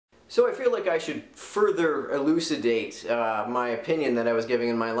So I feel like I should further elucidate my opinion that I was giving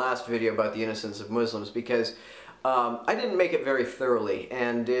in my last video about the innocence of Muslims, because I didn't make it very thoroughly,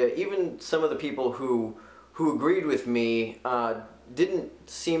 and even some of the people who agreed with me didn't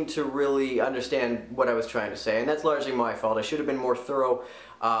seem to really understand what I was trying to say, and that's largely my fault. I should have been more thorough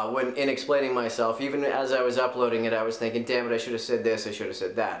in explaining myself. Even as I was uploading it, I was thinking, damn it, I should have said this, I should have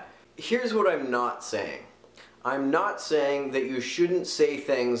said that. Here's what I'm not saying. I'm not saying that you shouldn't say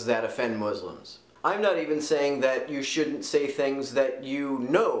things that offend Muslims. I'm not even saying that you shouldn't say things that you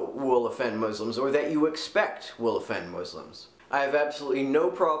know will offend Muslims or that you expect will offend Muslims. I have absolutely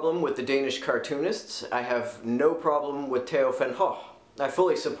no problem with the Danish cartoonists. I have no problem with Theo van Gogh. I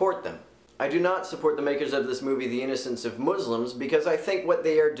fully support them. I do not support the makers of this movie, The Innocence of Muslims, because I think what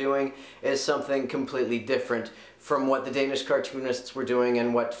they are doing is something completely different from what the Danish cartoonists were doing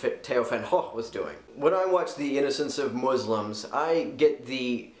and what Theo van Gogh was doing. When I watch The Innocence of Muslims, I get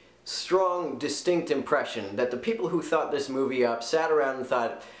the strong, distinct impression that the people who thought this movie up sat around and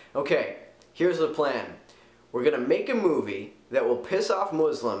thought, okay, here's the plan. We're gonna make a movie that will piss off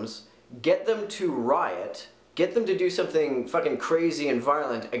Muslims, get them to riot, get them to do something fucking crazy and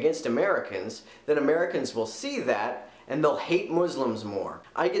violent against Americans, then Americans will see that and they'll hate Muslims more.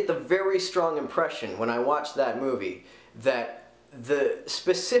 I get the very strong impression when I watch that movie that the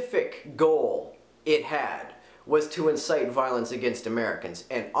specific goal it had was to incite violence against Americans,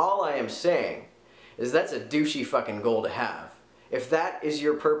 and all I am saying is that's a douchey fucking goal to have. If that is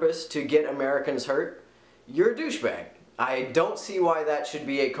your purpose, to get Americans hurt, you're a douchebag. I don't see why that should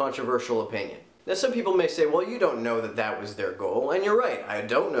be a controversial opinion. Now some people may say, well, you don't know that that was their goal, and you're right, I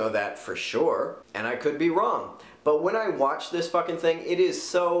don't know that for sure, and I could be wrong. But when I watch this fucking thing, it is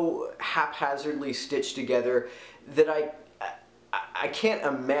so haphazardly stitched together that I can't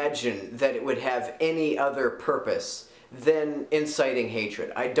imagine that it would have any other purpose than inciting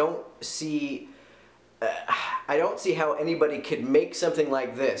hatred. I don't see how anybody could make something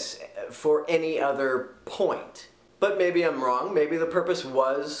like this for any other point. But maybe I'm wrong. Maybe the purpose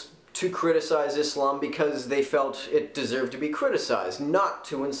was to criticize Islam because they felt it deserved to be criticized, not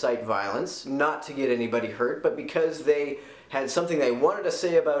to incite violence, not to get anybody hurt, but because they had something they wanted to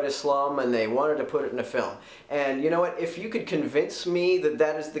say about Islam and they wanted to put it in a film. And you know what, if you could convince me that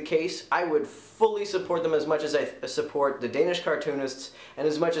that is the case, I would fully support them as much as I support the Danish cartoonists and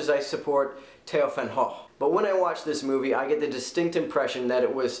as much as I support Theo van Gogh. But when I watch this movie, I get the distinct impression that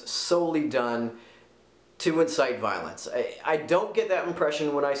it was solely done to incite violence. I don't get that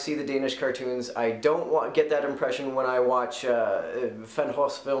impression when I see the Danish cartoons. I don't get that impression when I watch Van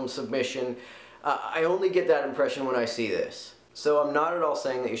Gogh's film Submission. I only get that impression when I see this. So I'm not at all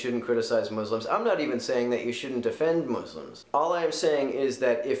saying that you shouldn't criticize Muslims. I'm not even saying that you shouldn't offend Muslims. All I am saying is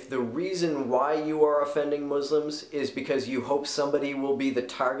that if the reason why you are offending Muslims is because you hope somebody will be the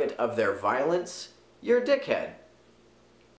target of their violence, you're a dickhead.